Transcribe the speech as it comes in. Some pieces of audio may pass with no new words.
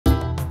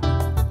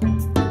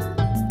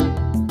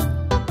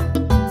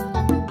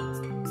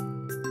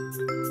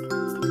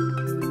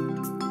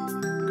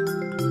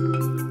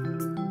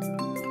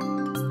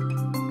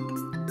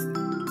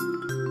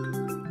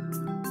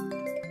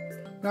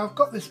Now I've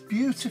got this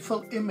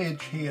beautiful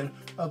image here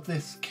of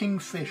this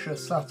kingfisher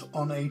sat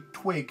on a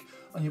twig,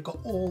 and you've got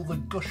all the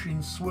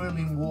gushing,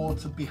 swirling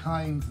water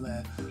behind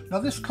there. Now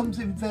this comes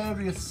in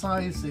various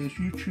sizes.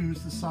 You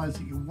choose the size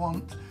that you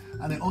want,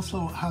 and it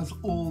also has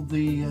all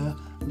the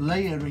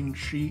layering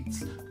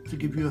sheets to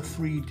give you a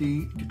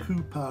 3D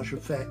decoupage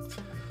effect.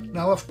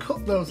 Now I've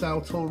cut those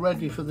out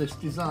already for this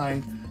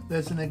design.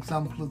 There's an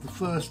example of the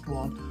first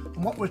one,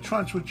 and what we're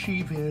trying to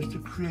achieve here is to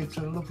create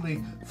a lovely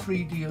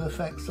 3D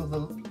effect,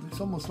 so it's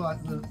almost like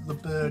the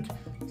bird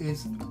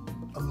is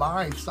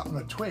alive, sat on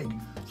a twig.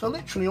 So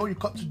literally all you've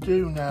got to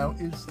do now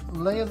is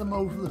layer them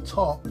over the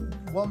top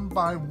one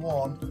by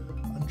one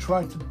and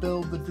try to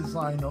build the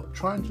design up,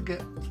 trying to get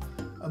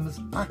them as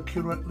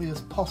accurately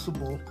as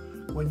possible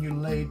when you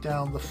lay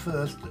down the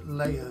first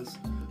layers.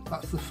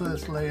 That's the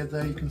first layer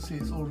there. You can see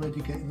it's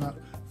already getting that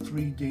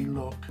 3D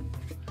look.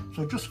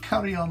 So just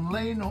carry on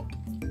laying up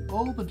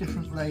all the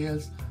different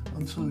layers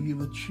until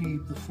you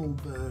achieve the full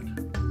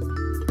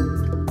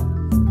bird.